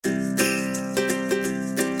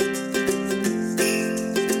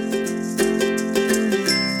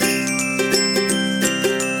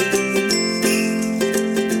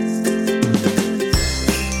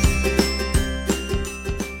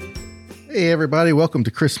everybody. Welcome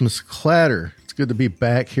to Christmas Clatter. It's good to be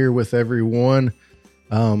back here with everyone.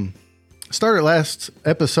 Started last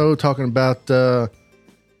episode talking about,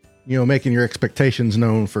 making your expectations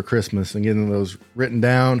known for Christmas and getting those written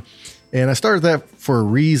down. And I started that for a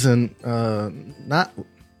reason, not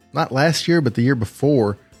last year, but the year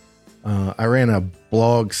before. I ran a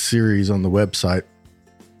blog series on the website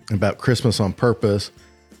about Christmas on purpose,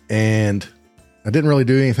 and I didn't really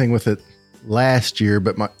do anything with it last year,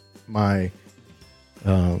 but I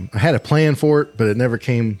had a plan for it, but it never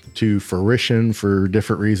came to fruition for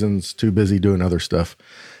different reasons. Too busy doing other stuff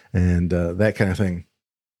and that kind of thing.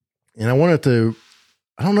 And I wanted to,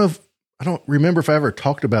 I don't remember if I ever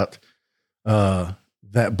talked about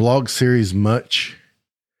that blog series much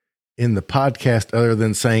in the podcast other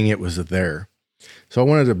than saying it was there. So I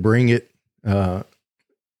wanted to bring it to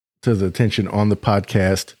the attention on the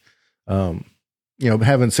podcast.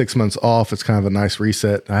 Having 6 months off, it's kind of a nice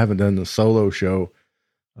reset. I haven't done the solo show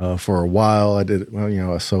for a while. I did,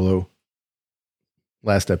 a solo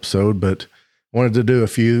last episode, but wanted to do a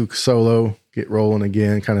few solo, get rolling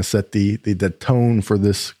again, kind of set the tone for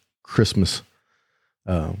this Christmas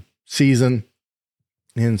season.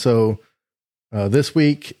 And so this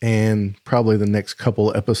week and probably the next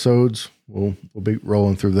couple episodes, we'll be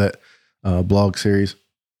rolling through that blog series.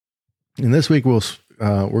 And this week we're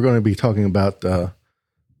going to be talking about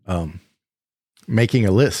making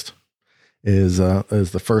a list is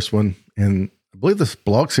the first one. And I believe this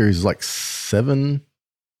blog series is like 7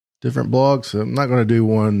 different blogs. So I'm not going to do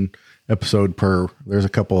one episode per. There's a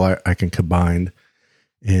couple I can combine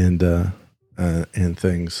and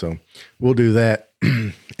things. So we'll do that.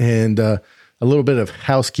 And a little bit of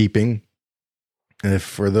housekeeping. If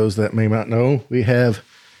for those that may not know, we have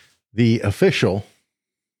the official,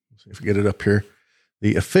 let's see if we get it up here,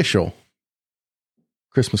 the official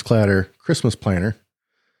Christmas Clatter Christmas Planner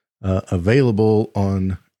available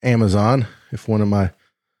on Amazon. If one of my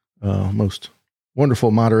most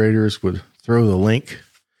wonderful moderators would throw the link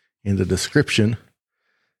in the description.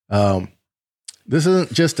 This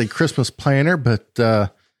isn't just a Christmas planner,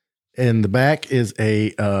 but in the back is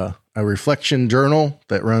a reflection journal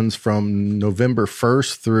that runs from November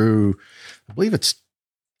 1st through, I believe it's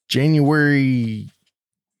January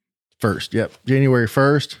 1st. Yep. January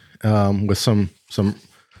 1st, with some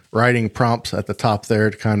writing prompts at the top there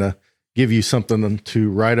to kind of give you something to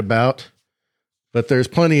write about. But there's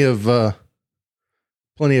plenty of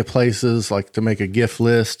places like to make a gift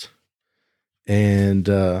list and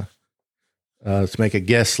to make a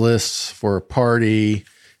guest list for a party.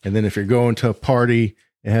 And then if you're going to a party,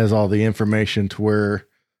 it has all the information to where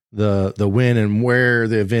the when and where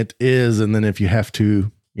the event is. And then if you have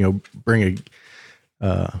to, bring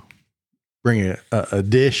a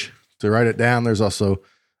dish to write it down, there's also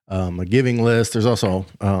a giving list. There's also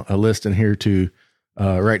a list in here to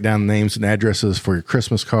write down names and addresses for your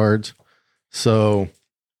Christmas cards. So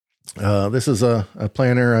this is a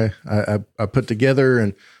planner I put together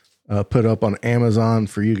and put up on Amazon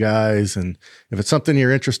for you guys. And if it's something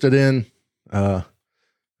you're interested in,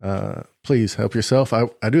 please help yourself.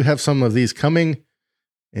 I do have some of these coming,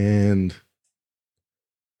 and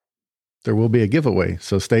there will be a giveaway.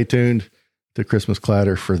 So stay tuned to Christmas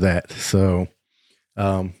Clatter for that. So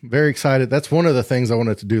very excited. That's one of the things I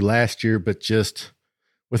wanted to do last year, but just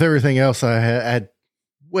with everything else, I had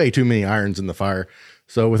way too many irons in the fire.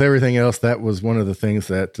 So with everything else, that was one of the things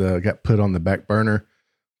that got put on the back burner.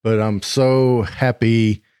 But I'm so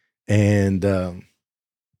happy and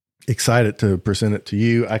excited to present it to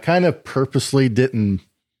you. I kind of purposely didn't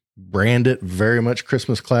brand it very much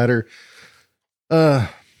Christmas Clatter,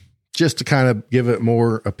 just to kind of give it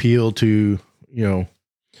more appeal to,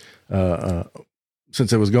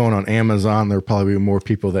 since it was going on Amazon, there probably be more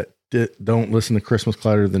people that don't listen to Christmas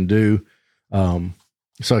Clatter than do.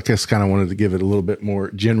 So I just kind of wanted to give it a little bit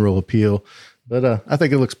more general appeal, but I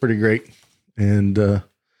think it looks pretty great. And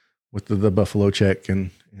with the buffalo check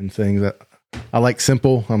and things that I like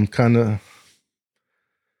simple. I kind of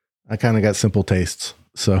got simple tastes.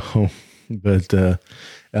 So, but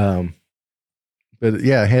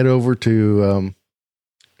yeah, head over to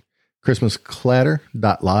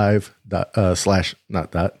christmasclatter.live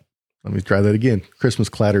let me try that again.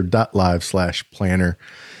 christmasclatter.live/planner.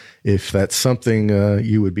 If that's something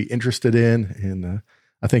you would be interested in, and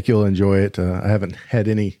I think you'll enjoy it. I haven't had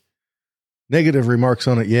any negative remarks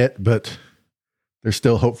on it yet, but there's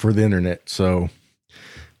still hope for the internet. So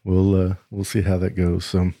we'll see how that goes.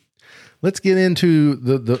 So let's get into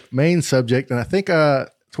the main subject. And I think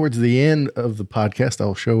towards the end of the podcast,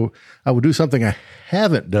 I will do something I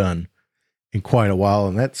haven't done in quite a while,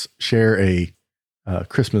 and that's share a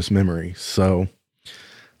Christmas memory. So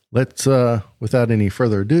let's, without any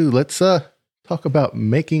further ado, let's talk about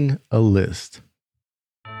making a list.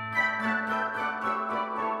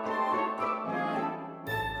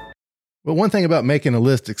 Well, one thing about making a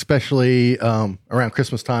list, especially around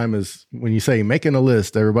Christmas time, is when you say making a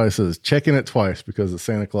list, everybody says checking it twice, because the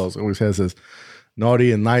Santa Claus always has his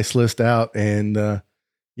naughty and nice list out. And,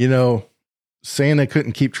 Santa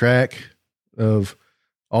couldn't keep track of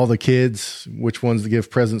all the kids, which ones to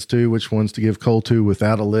give presents to, which ones to give coal to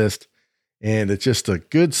without a list. And it's just a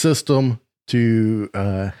good system to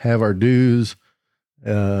have our dues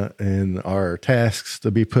and our tasks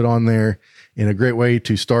to be put on there, in a great way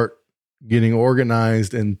to start getting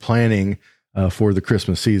organized and planning for the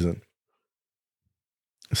Christmas season.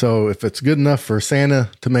 So if it's good enough for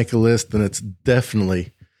Santa to make a list, then it's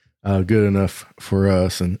definitely good enough for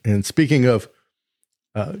us. And speaking of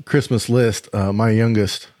Christmas list, my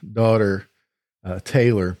youngest daughter,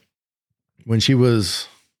 Taylor, when she was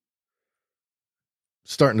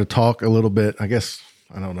starting to talk a little bit, I guess,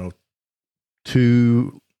 I don't know,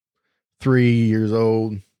 2, 3 years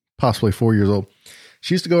old, possibly 4 years old,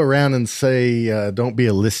 she used to go around and say, don't be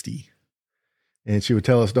a listy. And she would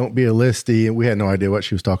tell us, don't be a listy. And we had no idea what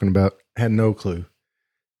she was talking about, had no clue.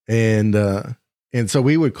 And so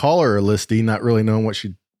we would call her a listy, not really knowing what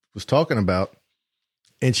she was talking about.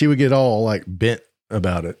 And she would get all like bent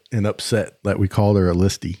about it and upset that we called her a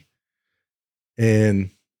listy. And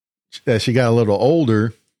as she got a little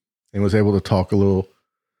older and was able to talk a little,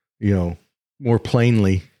 more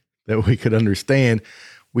plainly that we could understand,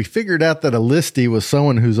 we figured out that a listy was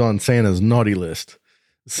someone who's on Santa's naughty list.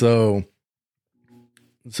 So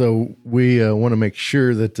we want to make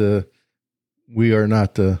sure that we are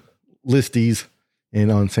not listies and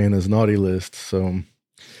on Santa's naughty list. So,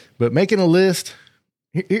 but making a list,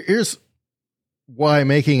 here's why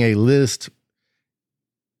making a list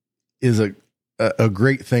is a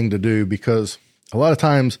great thing to do, because a lot of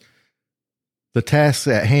times the tasks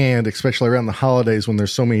at hand, especially around the holidays when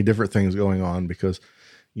there's so many different things going on, because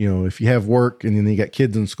if you have work and then you got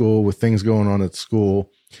kids in school with things going on at school,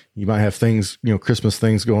 you might have things, Christmas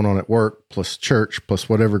things going on at work, plus church, plus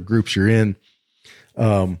whatever groups you're in.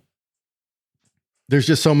 There's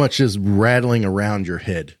just so much just rattling around your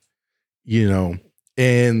head,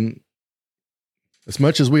 and as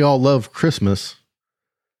much as we all love Christmas,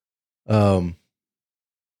 it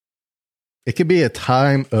can be a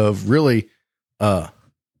time of really high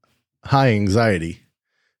anxiety.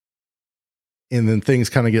 And then things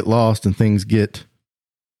kind of get lost and things get,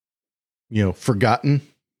 forgotten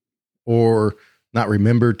or not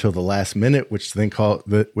remembered till the last minute, which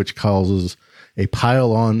causes a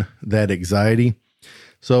pile on that anxiety.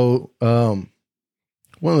 So, one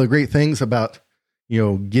of the great things about,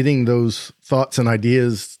 getting those thoughts and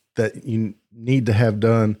ideas that you need to have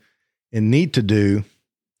done and need to do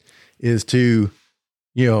is to,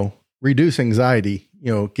 reduce anxiety,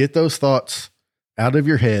 get those thoughts out of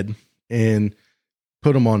your head and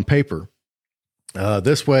put them on paper.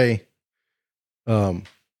 This way,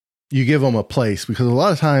 you give them a place, because a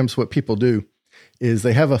lot of times what people do is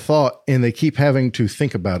they have a thought and they keep having to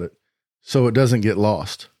think about it so it doesn't get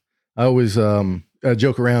lost. I always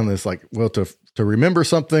joke around this, like, well, to remember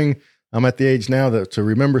something, I'm at the age now that to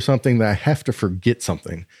remember something that I have to forget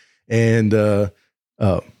something. And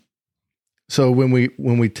so when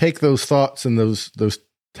we take those thoughts and those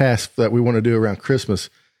tasks that we want to do around Christmas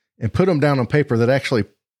and put them down on paper, that actually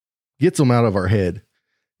gets them out of our head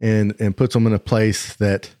and puts them in a place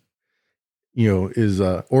that, is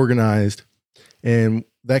organized, and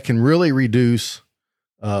that can really reduce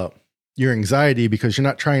your anxiety, because you're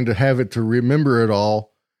not trying to have it to remember it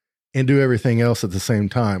all and do everything else at the same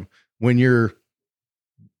time. When you're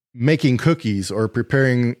making cookies or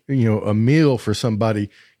preparing, a meal for somebody,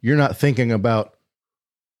 you're not thinking about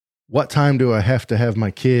what time do I have to have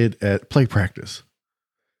my kid at play practice,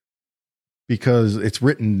 because it's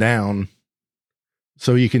written down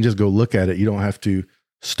so you can just go look at it. You don't have to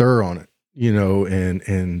stir on it,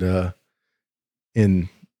 and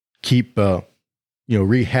keep,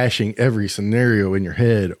 rehashing every scenario in your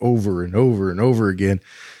head over and over and over again,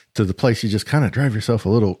 to the place you just kind of drive yourself a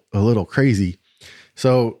little crazy.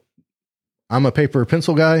 So I'm a paper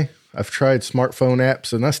pencil guy. I've tried smartphone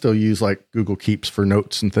apps, and I still use like Google Keeps for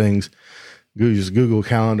notes and things. Use Google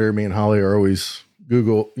Calendar. Me and Holly are always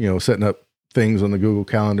setting up things on the Google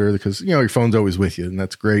Calendar, because, your phone's always with you, and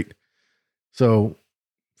that's great. So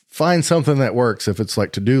find something that works. If it's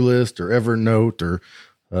like to-do list or Evernote, or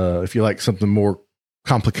if you like something more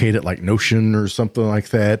complicated like Notion or something like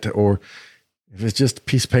that, or if it's just a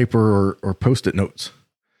piece of paper or Post-it notes,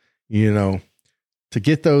 to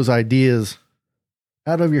get those ideas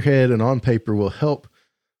out of your head and on paper will help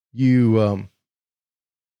you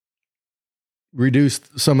reduce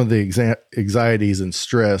some of the anxieties and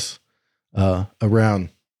stress around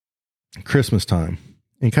Christmas time.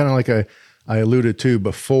 And kind of like I alluded to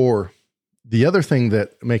before, the other thing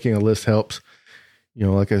that making a list helps,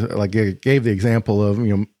 like I gave the example of,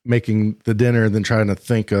 making the dinner and then trying to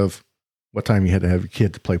think of what time you had to have your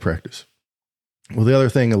kid to play practice. Well, the other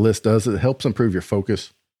thing a list does is it helps improve your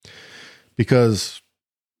focus because,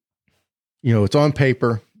 it's on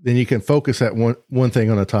paper, then you can focus at one thing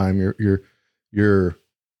on a time. Your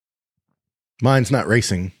mind's not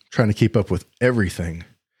racing, trying to keep up with everything.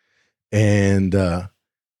 And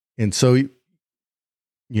so, it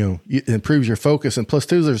improves your focus. And plus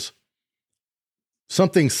two, there's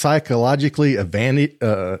something psychologically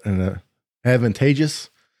advantageous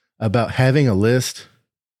about having a list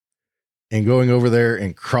and going over there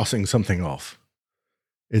and crossing something off.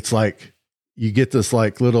 It's like you get this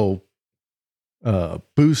like little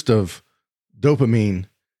boost of dopamine,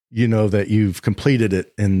 that you've completed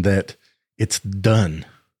it and that it's done.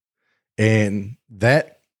 And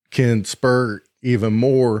that can spur even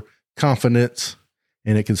more confidence,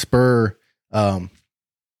 and it can spur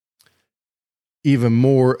even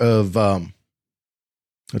more of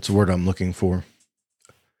what's the word I'm looking for?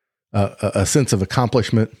 A sense of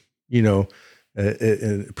accomplishment. It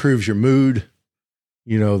improves your mood.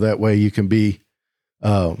 That way you can be,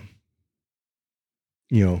 a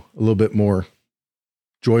little bit more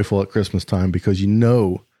joyful at Christmas time because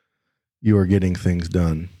you are getting things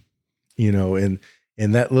done. And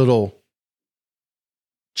that little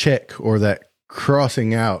check or that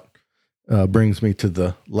crossing out brings me to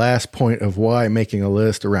the last point of why making a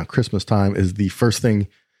list around Christmas time is the first thing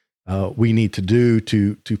we need to do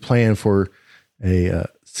to plan for a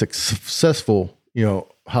successful,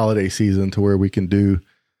 holiday season to where we can do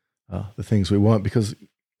the things we want. Because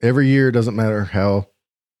every year, it doesn't matter how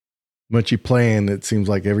much you plan, it seems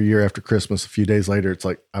like every year after Christmas, a few days later, it's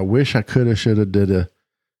like, I wish I could have, should have, did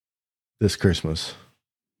this Christmas,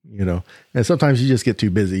 and sometimes you just get too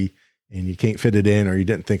busy and you can't fit it in, or you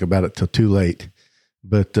didn't think about it till too late.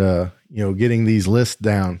 But, getting these lists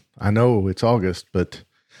down, I know it's August, but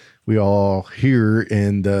we all here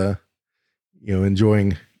and,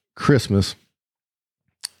 enjoying Christmas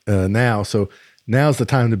now. So now's the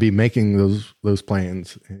time to be making those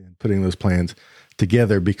plans and putting those plans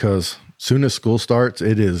together, because soon as school starts,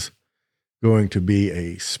 it is going to be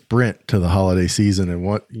a sprint to the holiday season. And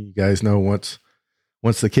what you guys know, once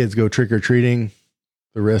the kids go trick or treating,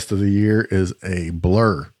 the rest of the year is a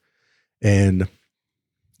blur. And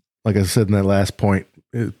like I said in that last point,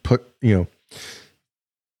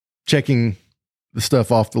 checking the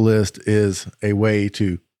stuff off the list is a way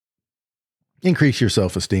to increase your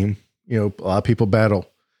self-esteem. A lot of people battle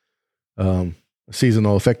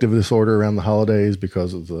seasonal affective disorder around the holidays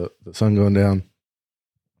because of the sun going down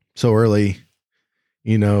so early,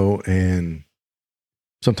 and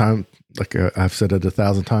sometimes, like I've said it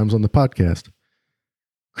 1,000 times on the podcast,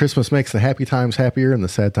 Christmas makes the happy times happier and the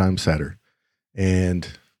sad times sadder. And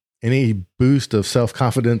any boost of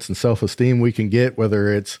self-confidence and self-esteem we can get,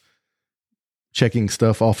 whether it's checking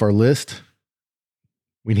stuff off our list,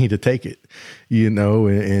 we need to take it,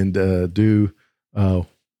 and do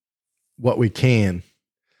what we can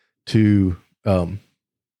to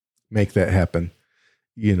make that happen,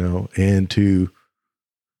 and to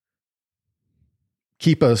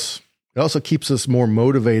it also keeps us more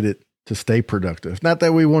motivated to stay productive. Not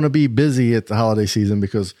that we want to be busy at the holiday season,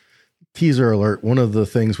 because teaser alert, one of the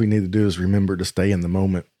things we need to do is remember to stay in the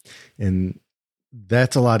moment. And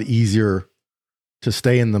that's a lot easier to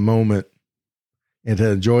stay in the moment and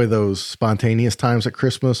to enjoy those spontaneous times at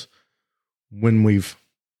Christmas when we've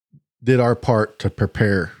did our part to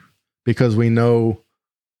prepare, because we know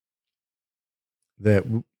that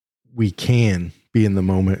we can be in the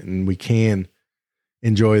moment and we can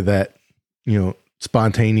enjoy that,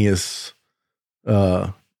 spontaneous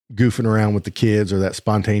goofing around with the kids, or that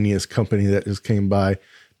spontaneous company that just came by,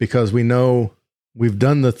 because we know we've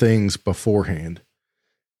done the things beforehand.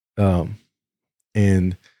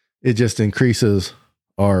 And it just increases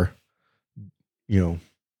our,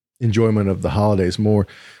 enjoyment of the holidays more.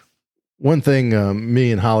 One thing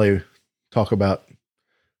me and Holly talk about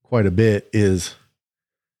quite a bit is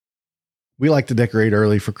we like to decorate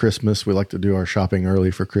early for Christmas. We like to do our shopping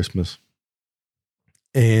early for Christmas.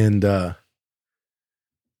 And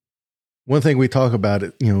one thing we talk about,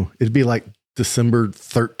 it'd be like December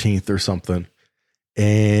 13th or something.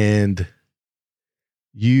 And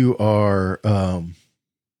you are,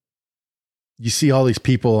 you see all these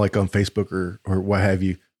people like on Facebook or what have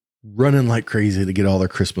you, running like crazy to get all their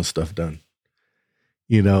Christmas stuff done,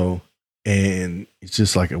 and it's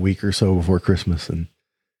just like a week or so before Christmas. And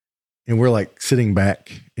we're like sitting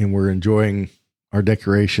back and we're enjoying our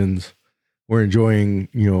decorations. We're enjoying,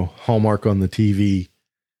 Hallmark on the TV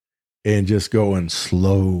and just going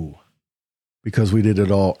slow because we did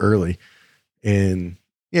it all early. And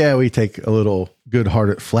yeah, we take a little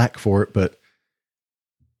good-hearted flack for it, but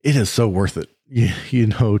it is so worth it,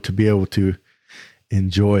 to be able to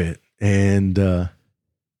enjoy it. And I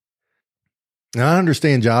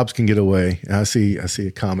understand jobs can get away. I see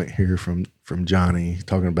a comment here from Johnny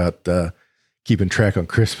talking about keeping track on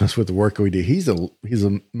Christmas with the work we do. He's a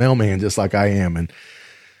mailman just like I am,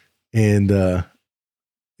 and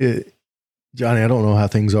Johnny, I don't know how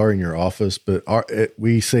things are in your office, but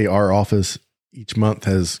we say our office each month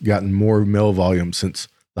has gotten more mail volume since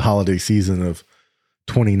the holiday season of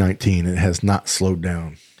 2019. It has not slowed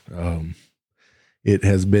down. It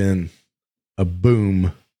has been a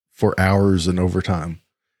boom for hours and overtime,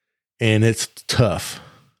 and it's tough.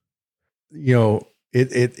 It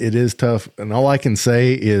is tough. And all I can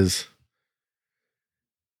say is,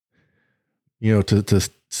 to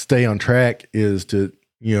stay on track is to,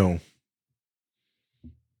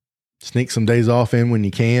 sneak some days off in when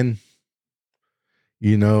you can.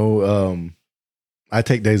 I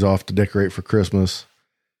take days off to decorate for Christmas.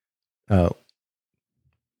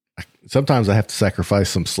 Sometimes I have to sacrifice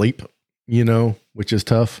some sleep, which is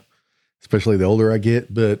tough, especially the older I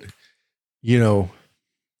get. But, to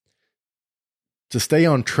stay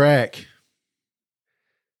on track,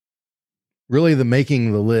 really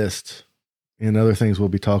making the list and other things we'll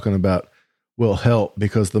be talking about will help,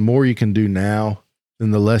 because the more you can do now,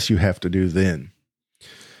 then the less you have to do then.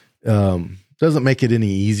 Doesn't make it any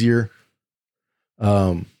easier.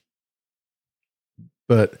 But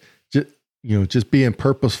just being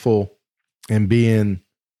purposeful and being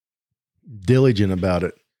diligent about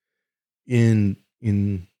it in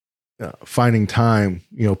finding time.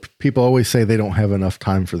 People always say they don't have enough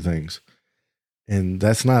time for things, and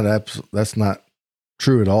that's not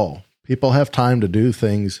true at all. People have time to do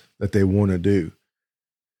things that they want to do.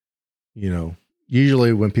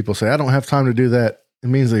 Usually when people say, I don't have time to do that, it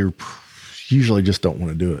means they usually just don't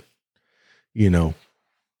want to do it.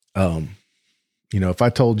 If I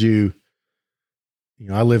told you,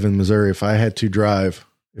 I live in Missouri, if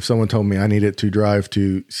someone told me I needed to drive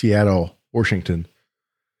to Seattle, Washington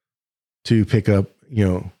to pick up,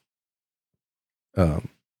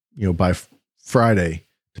 by Friday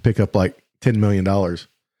to pick up like $10 million,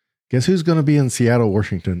 guess who's going to be in Seattle,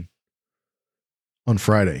 Washington on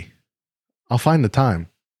Friday? I'll find the time.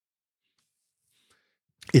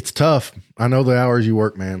 It's tough. I know the hours you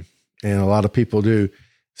work, man, and a lot of people do.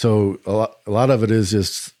 So a lot of it is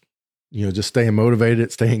just, just staying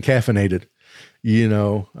motivated, staying caffeinated,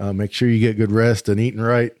 make sure you get good rest and eating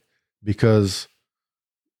right, because,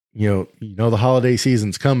 the holiday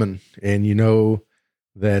season's coming, and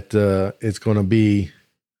that it's going to be,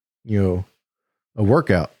 a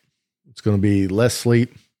workout. It's going to be less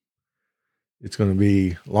sleep. It's going to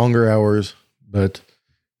be longer hours, but,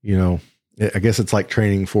 I guess it's like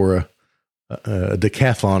training for a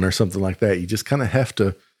decathlon or something like that. You just kind of have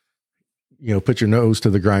to, put your nose to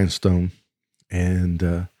the grindstone and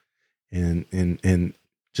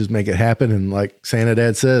just make it happen. And like Santa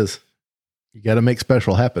Dad says, you got to make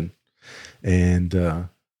special happen. And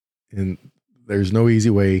there's no easy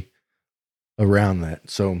way around that.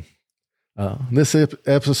 So, this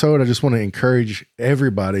episode, I just want to encourage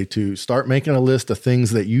everybody to start making a list of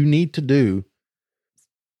things that you need to do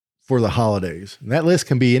for the holidays. And that list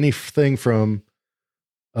can be anything from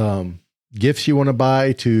gifts you want to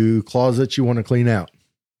buy to closets you want to clean out.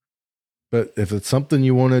 But if it's something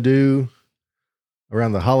you want to do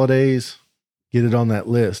around the holidays, get it on that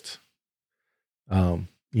list, and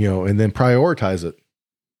then prioritize it.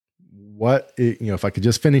 If I could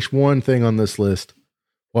just finish one thing on this list,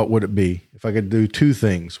 what would it be? If I could do two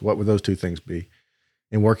things, what would those two things be?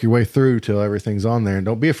 And work your way through till everything's on there. And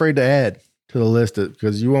don't be afraid to add to the list,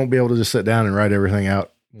 because you won't be able to just sit down and write everything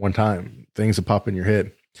out one time. Things will pop in your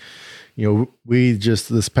head. We just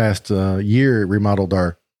this past year remodeled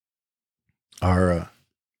our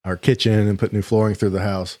kitchen and put new flooring through the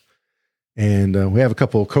house. And we have a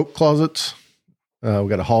couple of coat closets. We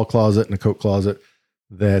got a hall closet and a coat closet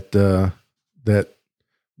that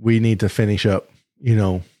we need to finish up,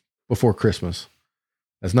 before Christmas.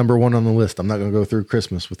 That's number one on the list. I'm not going to go through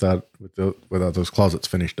Christmas without those closets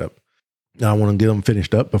finished up. I want to get them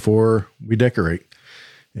finished up before we decorate.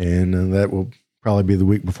 And that will probably be the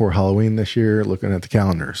week before Halloween this year, looking at the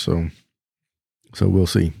calendar. So we'll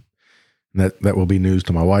see. And that will be news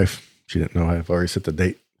to my wife. She didn't know I've already set the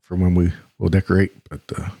date for when we will decorate, but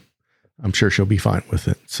I'm sure she'll be fine with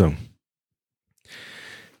it. So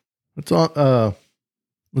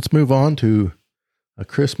Let's move on to a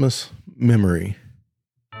Christmas memory.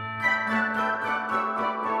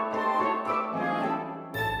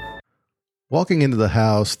 Walking into the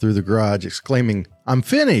house through the garage, exclaiming, "I'm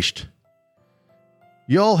finished!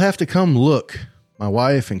 Y'all have to come look." My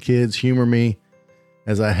wife and kids humor me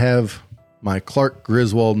as I have my Clark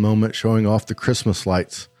Griswold moment showing off the Christmas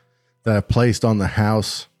lights that I placed on the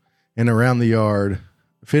house and around the yard,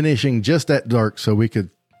 finishing just at dark so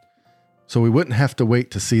we wouldn't have to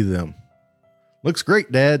wait to see them. "Looks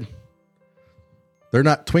great, Dad." "They're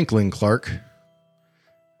not twinkling, Clark."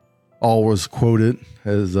 All was quoted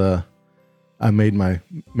as I made my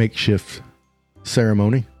makeshift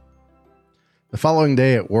ceremony. The following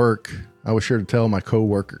day at work, I was sure to tell my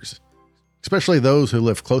coworkers, especially those who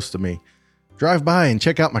live close to me, "Drive by and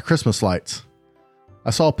check out my Christmas lights."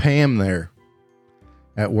 I saw Pam there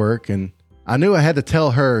at work, and I knew I had to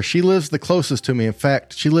tell her. She lives the closest to me. In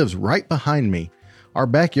fact, she lives right behind me. Our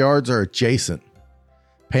backyards are adjacent.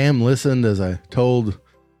 Pam listened as I told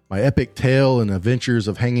my epic tale and adventures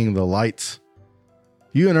of hanging the lights.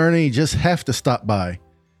 "You and Ernie just have to stop by.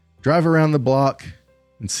 Drive around the block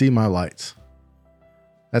and see my lights."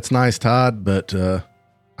 "That's nice, Todd, but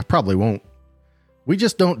I probably won't. We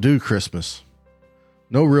just don't do Christmas.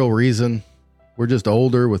 No real reason. We're just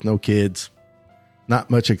older with no kids. Not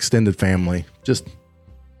much extended family. Just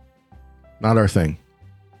not our thing."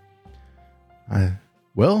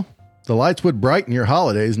 "Well, the lights would brighten your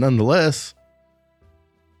holidays nonetheless."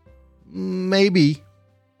 "Maybe,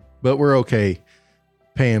 but we're okay,"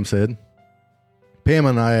 Pam said. Pam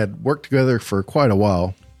and I had worked together for quite a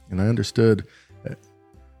while, and I understood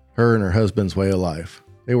her and her husband's way of life.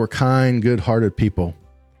 They were kind, good-hearted people.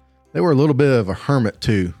 They were a little bit of a hermit,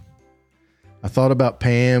 too. I thought about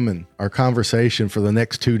Pam and our conversation for the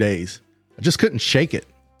next 2 days. I just couldn't shake it.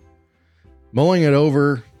 Mulling it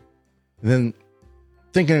over, and then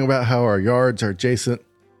thinking about how our yards are adjacent,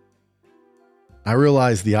 I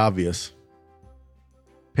realized the obvious.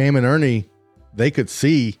 Pam and Ernie, they could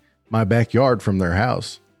see my backyard from their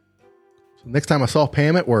house. So next time I saw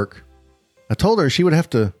Pam at work, I told her she would have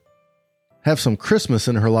to have some Christmas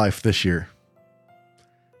in her life this year.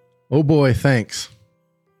 "Oh boy, thanks,"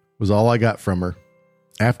 was all I got from her.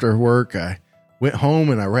 After work, I went home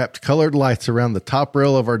and I wrapped colored lights around the top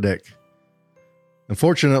rail of our deck.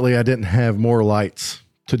 Unfortunately, I didn't have more lights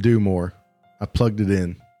to do more. I plugged it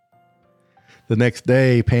in. The next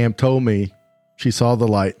day, Pam told me she saw the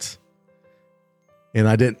lights, and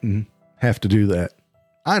I didn't have to do that.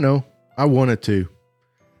 I know, I wanted to.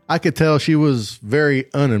 I could tell she was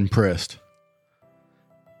very unimpressed.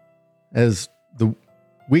 As the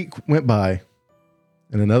week went by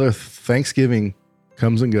and another Thanksgiving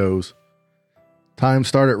comes and goes, time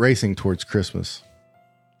started racing towards Christmas.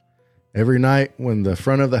 Every night when the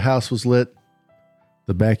front of the house was lit,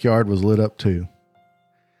 the backyard was lit up too.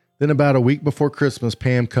 Then about a week before Christmas,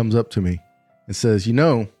 Pam comes up to me and says, "You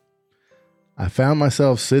know, I found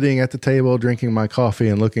myself sitting at the table drinking my coffee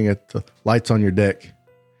and looking at the lights on your deck.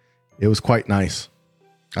 It was quite nice."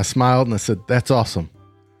 I smiled and I said, "That's awesome."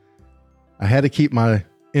 I had to keep my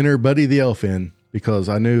inner Buddy the Elf in because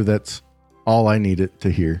I knew that's all I needed to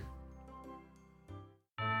hear.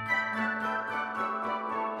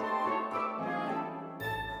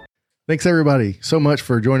 Thanks everybody so much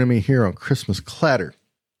for joining me here on Christmas Clatter.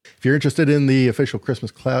 If you're interested in the official Christmas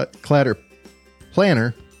Clatter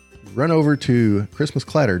planner, run over to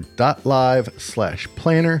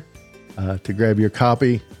christmasclatter.live/planner to grab your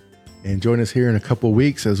copy and join us here in a couple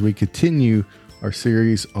weeks as we continue our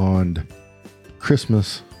series on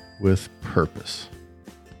Christmas with Purpose.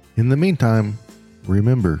 In the meantime,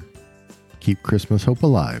 remember, keep Christmas hope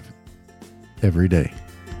alive every day.